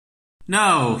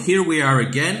Now, here we are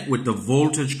again with the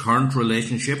voltage-current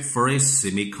relationship for a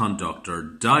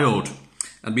semiconductor diode.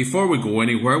 And before we go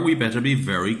anywhere, we better be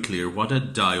very clear what a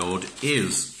diode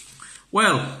is.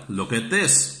 Well, look at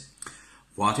this.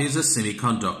 What is a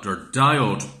semiconductor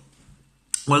diode?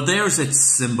 Well, there's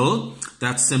its symbol.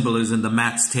 That symbol is in the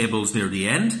maths tables near the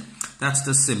end. That's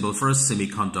the symbol for a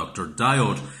semiconductor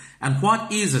diode. And what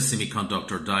is a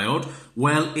semiconductor diode?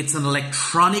 Well, it's an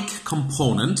electronic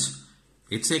component.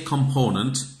 It's a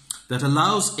component that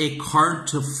allows a current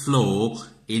to flow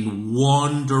in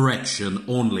one direction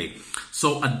only.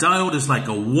 So a diode is like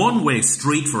a one-way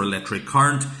street for electric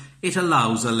current. It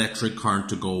allows electric current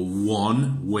to go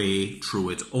one way through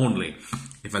it only.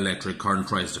 If electric current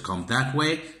tries to come that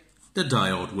way, the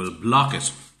diode will block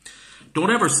it.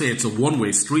 Don't ever say it's a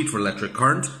one-way street for electric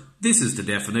current. This is the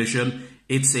definition.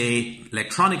 It's an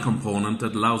electronic component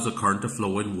that allows the current to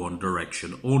flow in one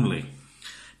direction only.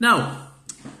 Now,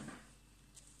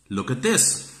 look at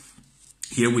this.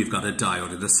 Here we've got a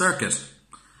diode in the circuit.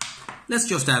 Let's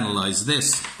just analyze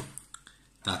this.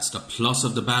 That's the plus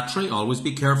of the battery. Always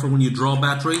be careful when you draw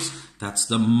batteries. That's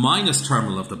the minus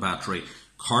terminal of the battery.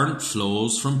 Current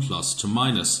flows from plus to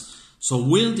minus. So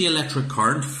will the electric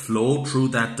current flow through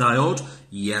that diode?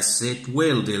 Yes, it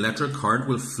will. The electric current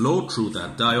will flow through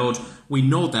that diode. We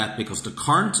know that because the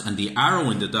current and the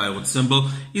arrow in the diode symbol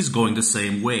is going the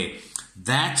same way.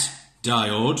 That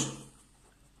diode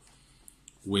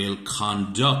will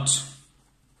conduct.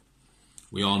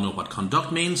 We all know what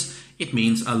conduct means. It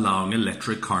means allowing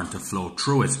electric current to flow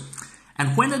through it.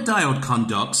 And when a diode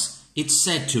conducts, it's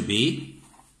said to be,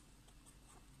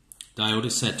 diode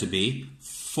is said to be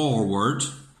forward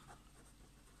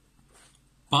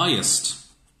biased.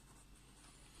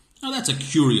 Now that's a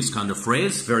curious kind of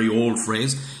phrase, very old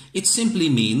phrase. It simply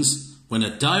means when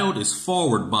a diode is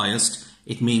forward biased,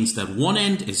 it means that one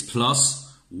end is plus,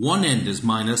 one end is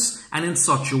minus, and in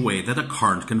such a way that a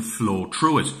current can flow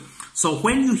through it. So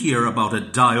when you hear about a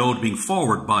diode being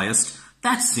forward biased,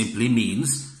 that simply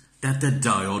means that the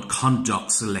diode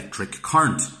conducts electric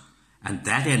current. And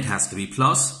that end has to be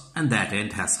plus, and that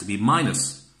end has to be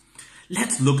minus.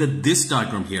 Let's look at this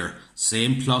diagram here.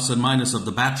 Same plus and minus of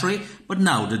the battery, but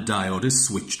now the diode is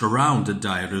switched around. The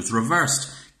diode is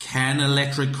reversed. Can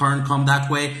electric current come that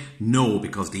way? No,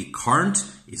 because the current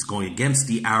is going against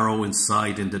the arrow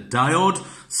inside in the diode.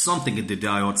 Something in the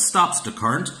diode stops the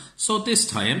current. So this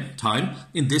time,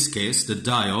 in this case, the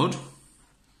diode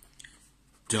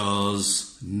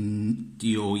does,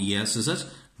 D-O-E-S is it?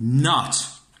 Not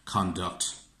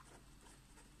conduct.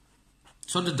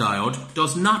 So the diode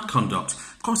does not conduct.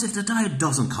 Of course, if the diode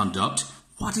doesn't conduct,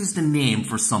 what is the name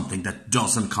for something that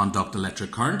doesn't conduct electric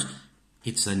current?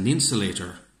 It's an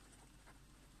insulator.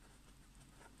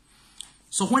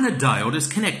 So when a diode is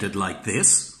connected like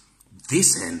this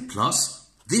end plus,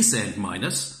 this end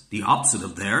minus, the opposite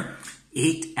of there,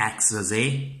 it acts as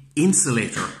an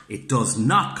insulator. It does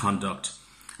not conduct.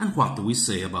 And what do we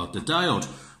say about the diode?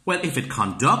 Well, if it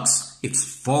conducts, it's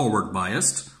forward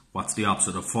biased. What's the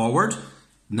opposite of forward?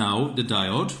 Now the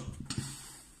diode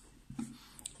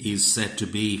is said to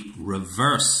be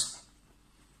reverse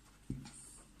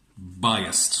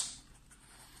biased.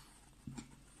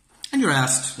 And you're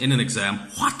asked in an exam,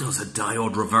 what does a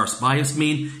diode reverse bias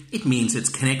mean? It means it's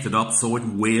connected up so it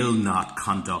will not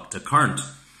conduct a current.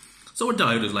 So a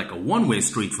diode is like a one-way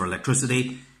street for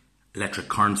electric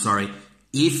current.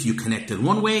 If you connect it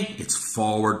one way, it's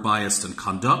forward biased and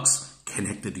conducts.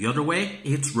 Connected the other way,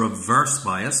 it's reverse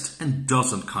biased and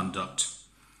doesn't conduct.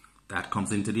 That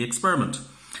comes into the experiment.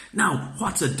 Now,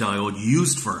 what's a diode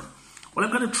used for? Well,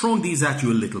 I'm going to throw these at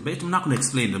you a little bit. I'm not going to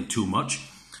explain them too much.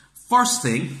 First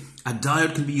thing, a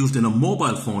diode can be used in a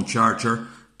mobile phone charger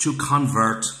to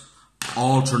convert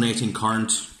alternating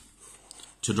current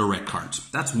to direct current.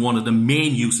 That's one of the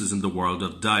main uses in the world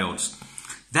of diodes.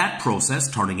 That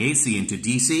process, turning AC into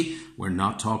DC, we're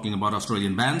not talking about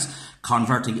Australian bands,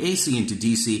 converting AC into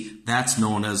DC, that's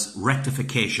known as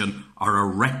rectification or a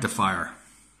rectifier.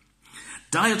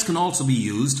 Diodes can also be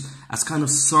used as kind of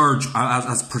surge,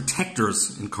 as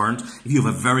protectors in current. If you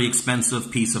have a very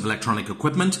expensive piece of electronic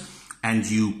equipment and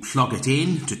you plug it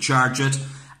in to charge it,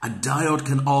 a diode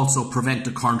can also prevent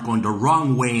the current going the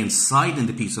wrong way inside in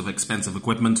the piece of expensive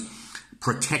equipment,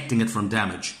 protecting it from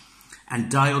damage.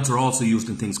 And diodes are also used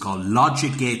in things called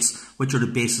logic gates, which are the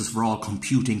basis for all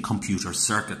computer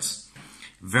circuits.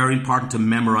 Very important to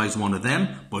memorize one of them,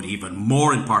 but even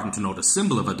more important to know the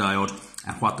symbol of a diode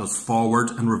and what does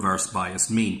forward and reverse biased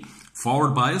mean.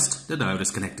 Forward biased, the diode is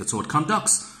connected so it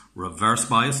conducts. Reverse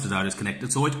biased, the diode is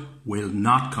connected so it will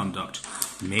not conduct.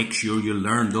 Make sure you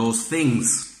learn those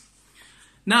things.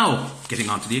 Now, getting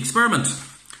on to the experiment.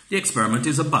 The experiment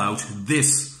is about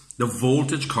this, the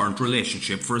voltage-current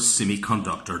relationship for a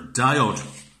semiconductor diode,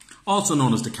 also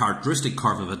known as the characteristic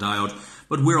curve of a diode,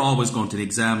 but we're always going to the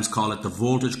exams call it the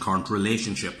voltage-current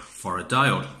relationship for a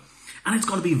diode. And it's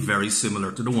going to be very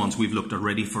similar to the ones we've looked at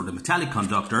already for the metallic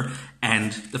conductor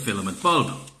and the filament bulb.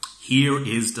 Here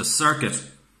is the circuit.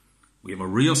 We have a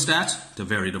rheostat to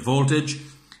vary the voltage,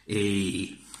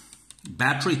 a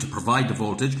battery to provide the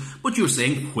voltage, but you're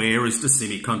saying, where is the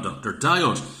semiconductor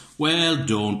diode? Well,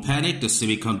 don't panic, the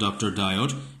semiconductor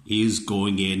diode is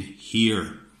going in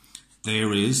here.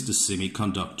 There is the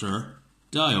semiconductor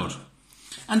diode.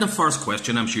 And the first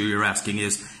question I'm sure you're asking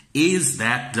is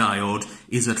that diode,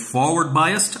 is it forward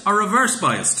biased or reverse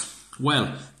biased?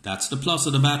 Well, that's the plus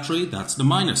of the battery, that's the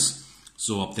minus.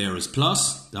 So up there is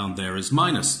plus, down there is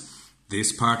minus.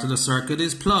 This part of the circuit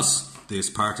is plus,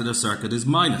 this part of the circuit is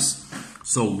minus.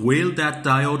 So will that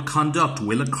diode conduct?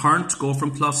 Will a current go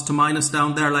from plus to minus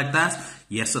down there like that?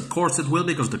 Yes, of course it will,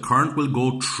 because the current will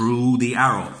go through the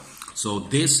arrow. So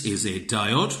this is a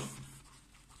diode,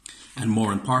 and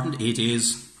more important, it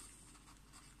is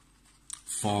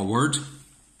forward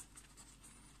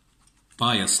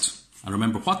biased. And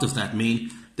remember, what does that mean?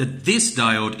 That this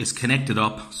diode is connected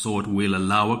up so it will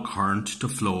allow a current to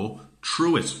flow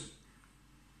through it.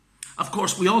 Of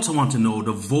course, we also want to know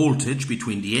the voltage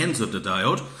between the ends of the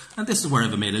diode, and this is where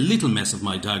I've made a little mess of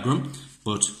my diagram,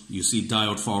 but you see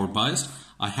diode forward biased.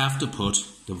 I have to put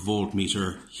the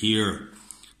voltmeter here.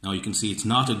 Now you can see it's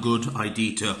not a good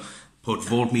idea to put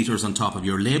voltmeters on top of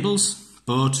your labels,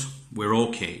 but we're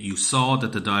okay. You saw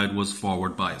that the diode was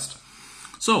forward biased.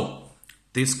 So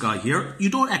this guy here,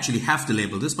 you don't actually have to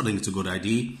label this, but I think it's a good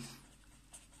idea.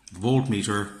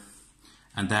 Voltmeter,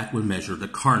 and that will measure the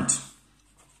current.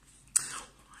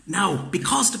 Now,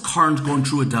 because the current going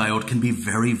through a diode can be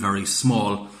very, very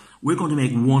small, we're going to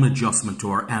make one adjustment to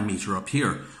our ammeter up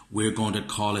here. We're going to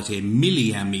call it a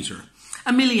milliammeter.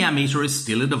 A milliammeter is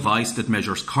still a device that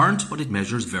measures current, but it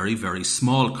measures very, very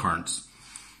small currents.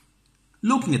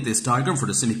 Looking at this diagram for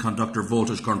the semiconductor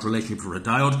voltage current relationship for a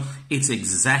diode, it's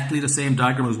exactly the same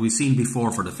diagram as we've seen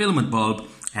before for the filament bulb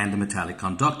and the metallic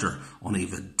conductor. Only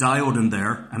have a diode in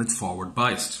there and it's forward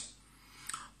biased.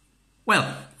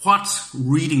 Well, what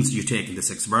readings do you take in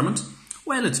this experiment?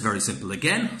 Well, it's very simple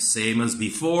again, same as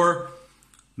before.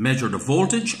 Measure the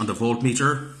voltage on the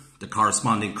voltmeter, the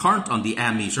corresponding current on the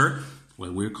ammeter.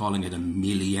 Well, we're calling it a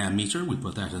milliammeter, we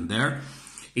put that in there.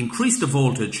 Increase the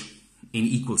voltage in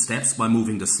equal steps by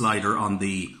moving the slider on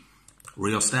the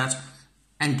rheostat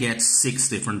and get 6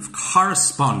 different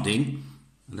corresponding,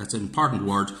 and that's an important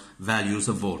word, values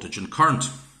of voltage and current.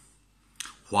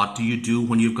 What do you do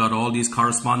when you've got all these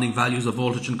corresponding values of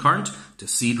voltage and current? To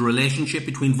see the relationship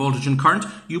between voltage and current,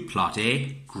 you plot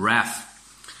a graph.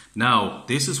 Now,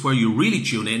 this is where you really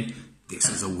tune in. This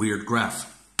is a weird graph.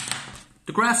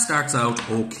 The graph starts out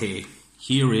okay.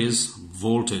 Here is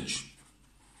voltage.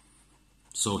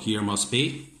 So here must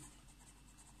be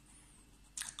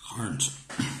current.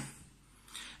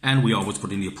 And we always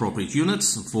put in the appropriate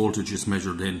units. Voltage is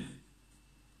measured in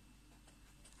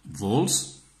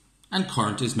volts. And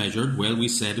current is measured, well, we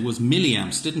said it was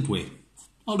milliamps, didn't we?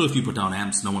 Although if you put down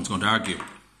amps, no one's going to argue.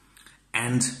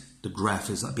 And the graph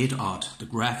is a bit odd. The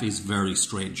graph is very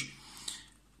strange.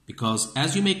 Because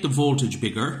as you make the voltage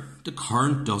bigger, the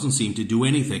current doesn't seem to do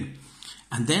anything.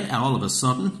 And then all of a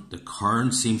sudden, the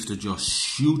current seems to just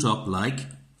shoot up like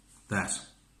that.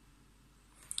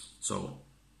 So,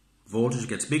 voltage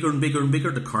gets bigger and bigger and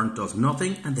bigger, the current does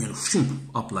nothing, and then shoot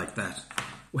up like that.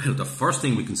 Well, the first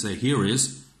thing we can say here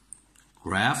is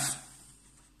graph,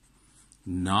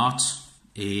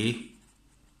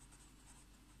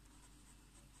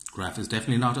 graph is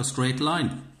definitely not a straight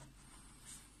line.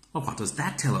 Well, what does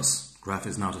that tell us? Graph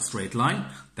is not a straight line.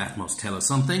 That must tell us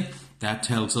something. That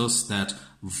tells us that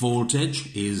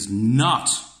voltage is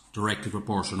not directly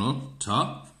proportional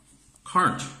to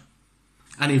current.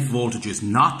 And if voltage is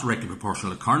not directly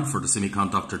proportional to current for the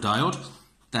semiconductor diode,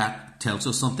 that tells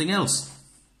us something else.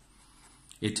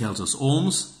 It tells us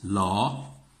Ohm's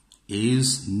law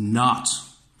is not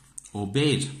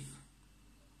obeyed.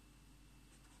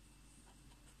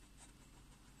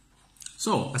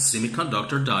 So, a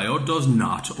semiconductor diode does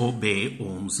not obey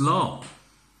Ohm's law.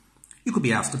 You could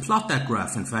be asked to plot that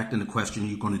graph. In fact, in the question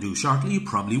you're going to do shortly, you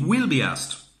probably will be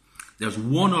asked. There's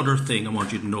one other thing I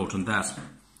want you to note on that.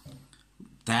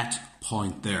 That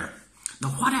point there. Now,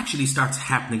 what actually starts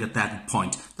happening at that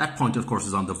point? That point, of course,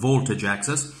 is on the voltage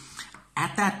axis.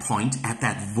 At that point, at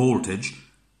that voltage,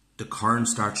 the current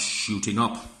starts shooting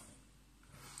up.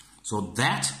 So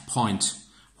that point,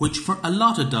 which for a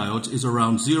lot of diodes is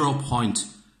around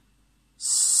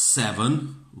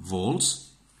 0.7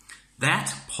 volts,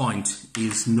 That point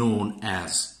is known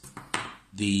as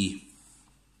the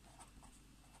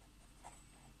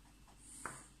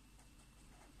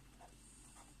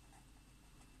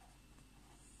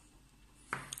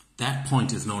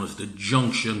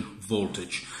junction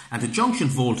voltage. And the junction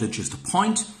voltage is the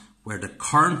point where the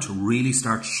current really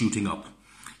starts shooting up.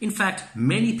 In fact,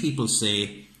 many people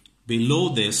say, below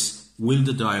this, will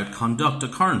the diode conduct a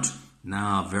current?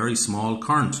 Nah, very small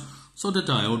current. So the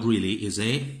diode really is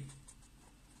a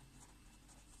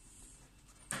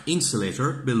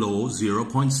insulator below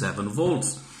 0.7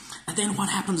 volts. And then what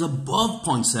happens above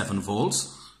 0.7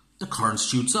 volts? The current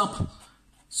shoots up.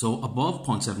 So above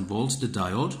 0.7 volts, the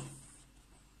diode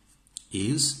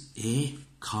is a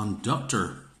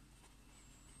conductor.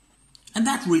 And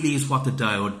that really is what the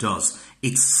diode does.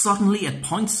 It suddenly, at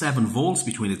 0.7 volts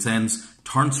between its ends,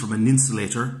 turns from an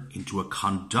insulator into a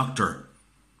conductor.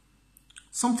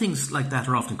 Some things like that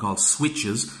are often called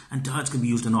switches, and diodes can be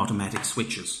used in automatic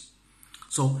switches.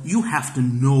 So you have to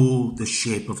know the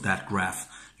shape of that graph.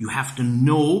 You have to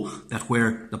know that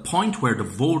where the point where the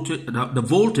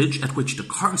voltage at which the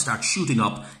current starts shooting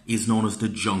up is known as the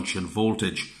junction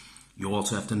voltage. You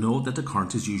also have to know that the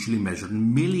current is usually measured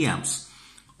in milliamps.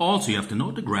 Also, you have to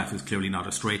know the graph is clearly not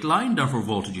a straight line, therefore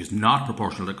voltage is not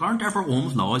proportional to current, therefore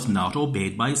Ohm's law is not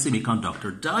obeyed by a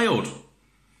semiconductor diode.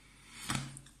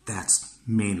 That's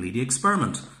mainly the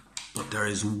experiment. But there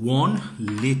is one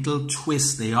little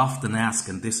twist they often ask,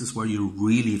 and this is where you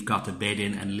really have got to bed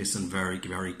in and listen very,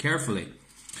 very carefully.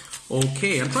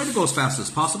 Okay, I'm trying to go as fast as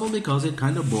possible because it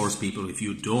kind of bores people if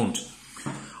you don't.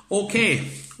 Okay,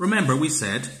 remember we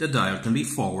said the diode can be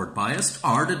forward biased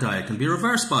or the diode can be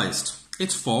reverse biased.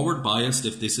 It's forward biased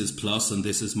if this is plus and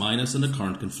this is minus and the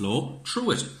current can flow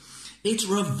through it. It's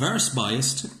reverse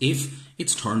biased if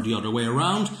it's turned the other way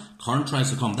around. Current tries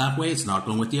to come that way, it's not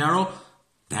going with the arrow.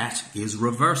 That is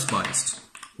reverse biased.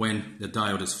 When the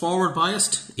diode is forward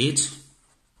biased, it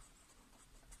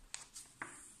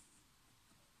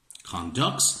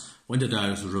conducts. When the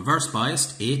diode is reverse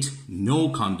biased, it no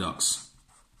conducts.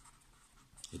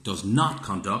 It does not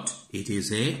conduct. It's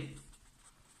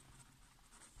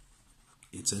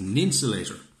an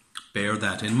insulator. Bear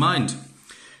that in mind.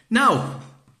 Now,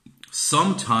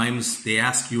 sometimes they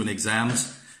ask you in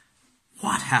exams,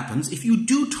 what happens if you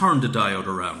do turn the diode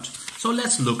around? So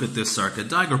let's look at this circuit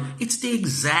diagram. It's the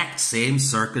exact same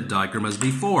circuit diagram as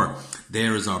before.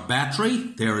 There is our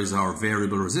battery, there is our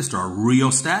variable resistor, our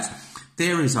rheostat,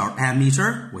 there is our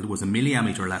ammeter, well, it was a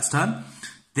milliammeter last time,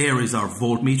 there is our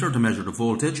voltmeter to measure the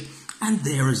voltage, and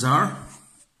there is our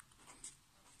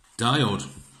diode.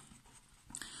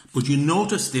 But you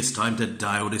notice this time the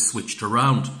diode is switched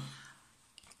around.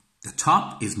 The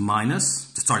top is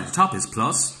the top is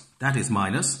plus, that is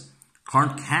minus.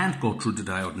 Current can't go through the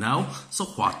diode now, so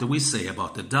what do we say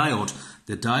about the diode?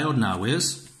 The diode now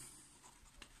is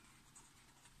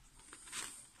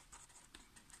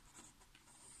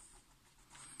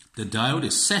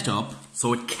set up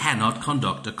so it cannot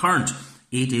conduct a current.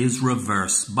 It is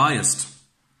reverse biased.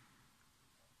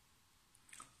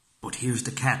 But here's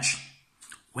the catch.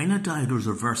 When a diode is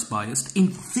reverse biased, in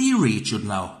theory it should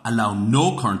allow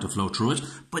no current to flow through it,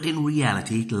 but in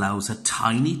reality it allows a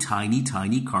tiny, tiny,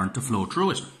 tiny current to flow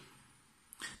through it.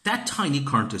 That tiny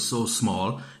current is so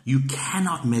small, you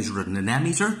cannot measure it in an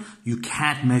ammeter, you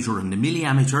can't measure it in a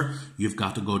milliammeter, you've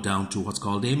got to go down to what's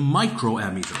called a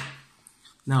microammeter.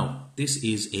 Now, this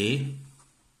is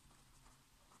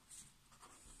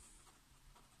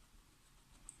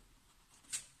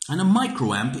and a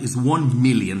microamp is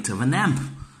 1/1,000,000th of an amp.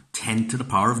 10 to the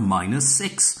power of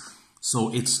 -6. So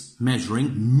it's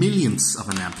measuring millionths of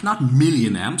an amp, not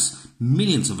million amps,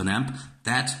 millionths of an amp.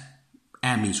 That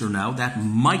ammeter now, that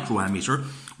microammeter,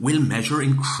 will measure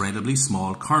incredibly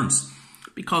small currents.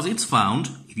 Because it's found,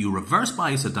 if you reverse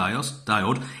bias a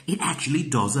diode, it actually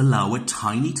does allow a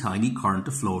tiny, tiny current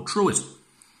to flow through it.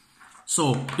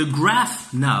 So the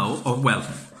graph now,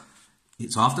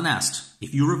 it's often asked,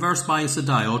 if you reverse bias a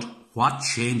diode, what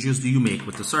changes do you make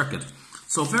with the circuit?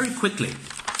 So very quickly,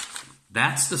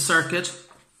 that's the circuit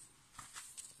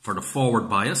for the forward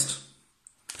biased.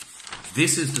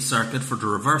 This is the circuit for the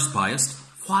reverse biased.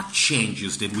 What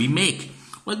changes did we make?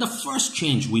 Well, the first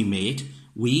change we made,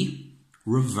 we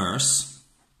reverse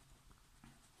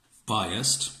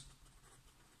biased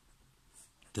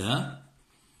the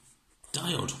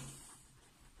diode.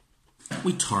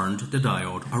 We turned the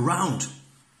diode around.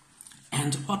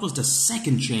 And what was the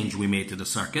second change we made to the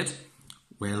circuit?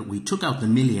 Well, we took out the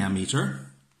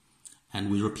milliammeter and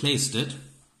we replaced it.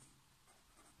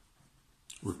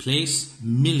 Replace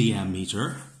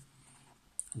milliammeter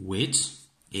with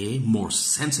a more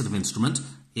sensitive instrument,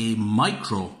 a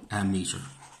microammeter.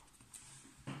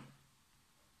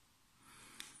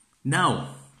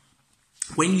 Now,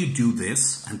 when you do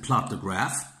this and plot the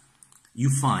graph, you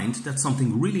find that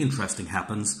something really interesting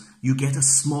happens. You get a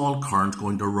small current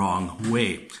going the wrong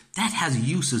way. That has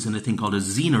uses in a thing called a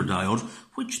Zener diode,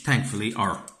 which thankfully,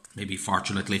 or maybe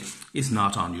fortunately, is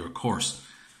not on your course.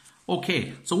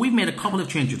 Okay, so we've made a couple of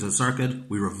changes to the circuit.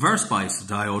 We reverse biased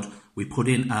the diode. We put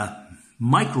in a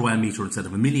microammeter instead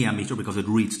of a milliammeter because it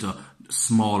reads to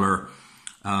smaller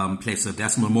places of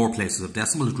decimal, more places of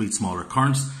decimal. It reads smaller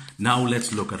currents. Now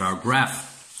let's look at our graph.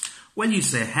 Well, you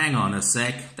say, hang on a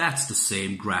sec, that's the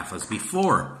same graph as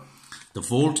before. The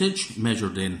voltage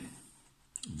measured in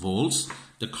volts,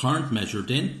 the current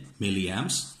measured in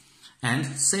milliamps, and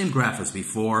same graph as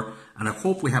before. And I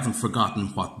hope we haven't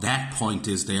forgotten what that point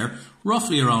is there,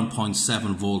 roughly around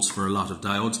 0.7 volts for a lot of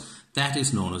diodes. That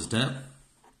is known as the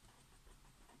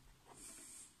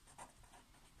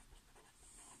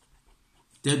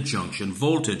junction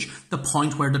voltage, the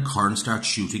point where the current starts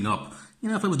shooting up. You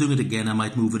know, if I was doing it again, I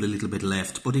might move it a little bit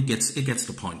left, but it gets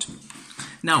the point.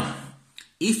 Now,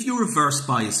 if you reverse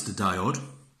bias the diode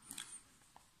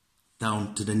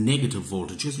down to the negative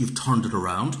voltages, you've turned it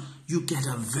around, you get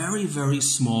a very, very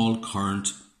small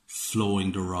current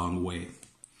flowing the wrong way.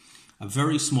 A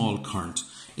very small current.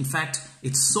 In fact,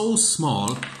 it's so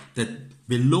small that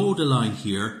below the line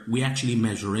here, we actually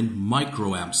measure in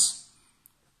microamps.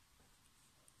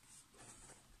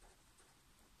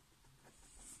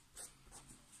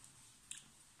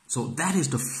 So that is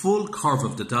the full curve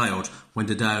of the diode. When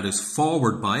the diode is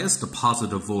forward biased, the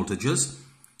positive voltages,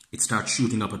 it starts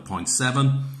shooting up at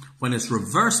 0.7. When it's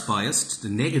reverse biased, the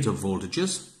negative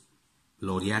voltages,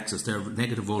 below the axis there,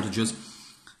 negative voltages,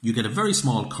 you get a very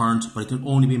small current, but it can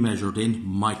only be measured in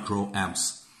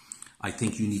microamps. I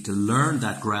think you need to learn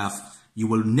that graph. You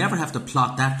will never have to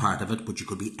plot that part of it, but you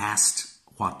could be asked,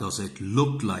 what does it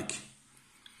look like?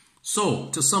 So,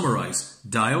 to summarize,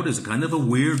 diode is a kind of a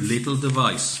weird little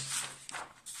device.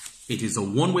 It is a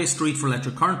one-way street for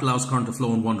electric current, allows current to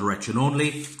flow in one direction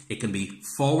only. It can be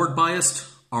forward biased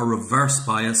or reverse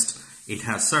biased. It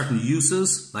has certain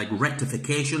uses like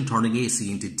rectification, turning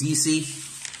AC into DC.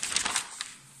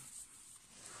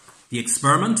 The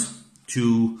experiment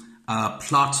to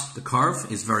plot the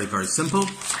curve is very, very simple.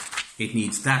 It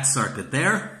needs that circuit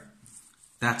there.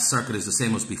 That circuit is the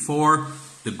same as before.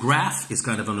 The graph is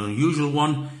kind of an unusual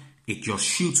one. It just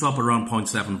shoots up around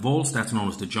 0.7 volts. That's known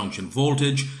as the junction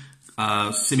voltage.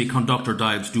 Semiconductor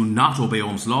diodes do not obey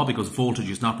Ohm's law because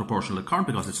voltage is not proportional to current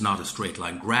because it's not a straight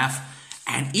line graph.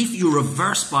 And if you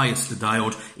reverse bias the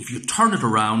diode, if you turn it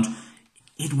around,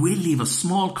 it will leave a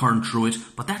small current through it,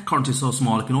 but that current is so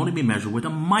small it can only be measured with a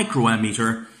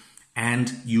microammeter,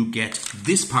 and you get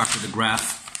this part of the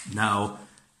graph now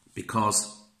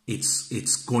because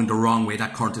it's going the wrong way.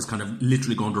 That current is kind of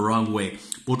literally going the wrong way.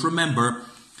 But remember,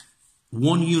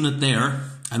 1 unit there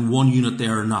and 1 unit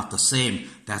there are not the same.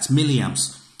 That's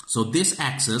milliamps. So this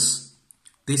axis,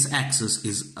 the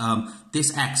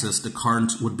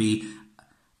current would be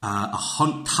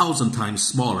 1,000 times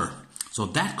smaller. So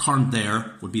that current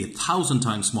there would be 1,000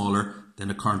 times smaller than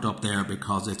the current up there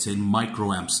because it's in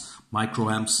microamps.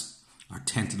 Microamps are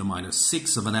 10 to the minus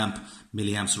 6 of an amp.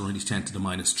 Milliamps are only 10 to the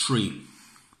minus 3.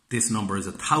 This number is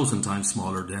 1,000 times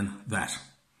smaller than that.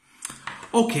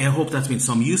 Okay, I hope that's been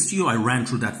some use to you. I ran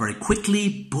through that very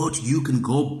quickly, but you can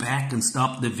go back and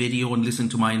stop the video and listen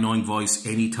to my annoying voice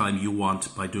anytime you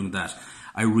want by doing that.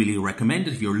 I really recommend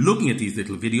it. If you're looking at these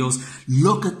little videos,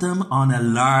 look at them on a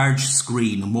large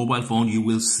screen. A mobile phone, you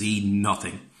will see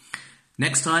nothing.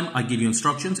 Next time I give you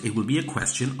instructions, it will be a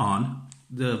question on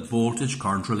the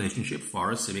voltage-current relationship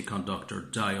for a semiconductor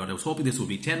diode. I was hoping this would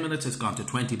be 10 minutes. It's gone to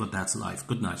 20, but that's life.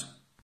 Good night.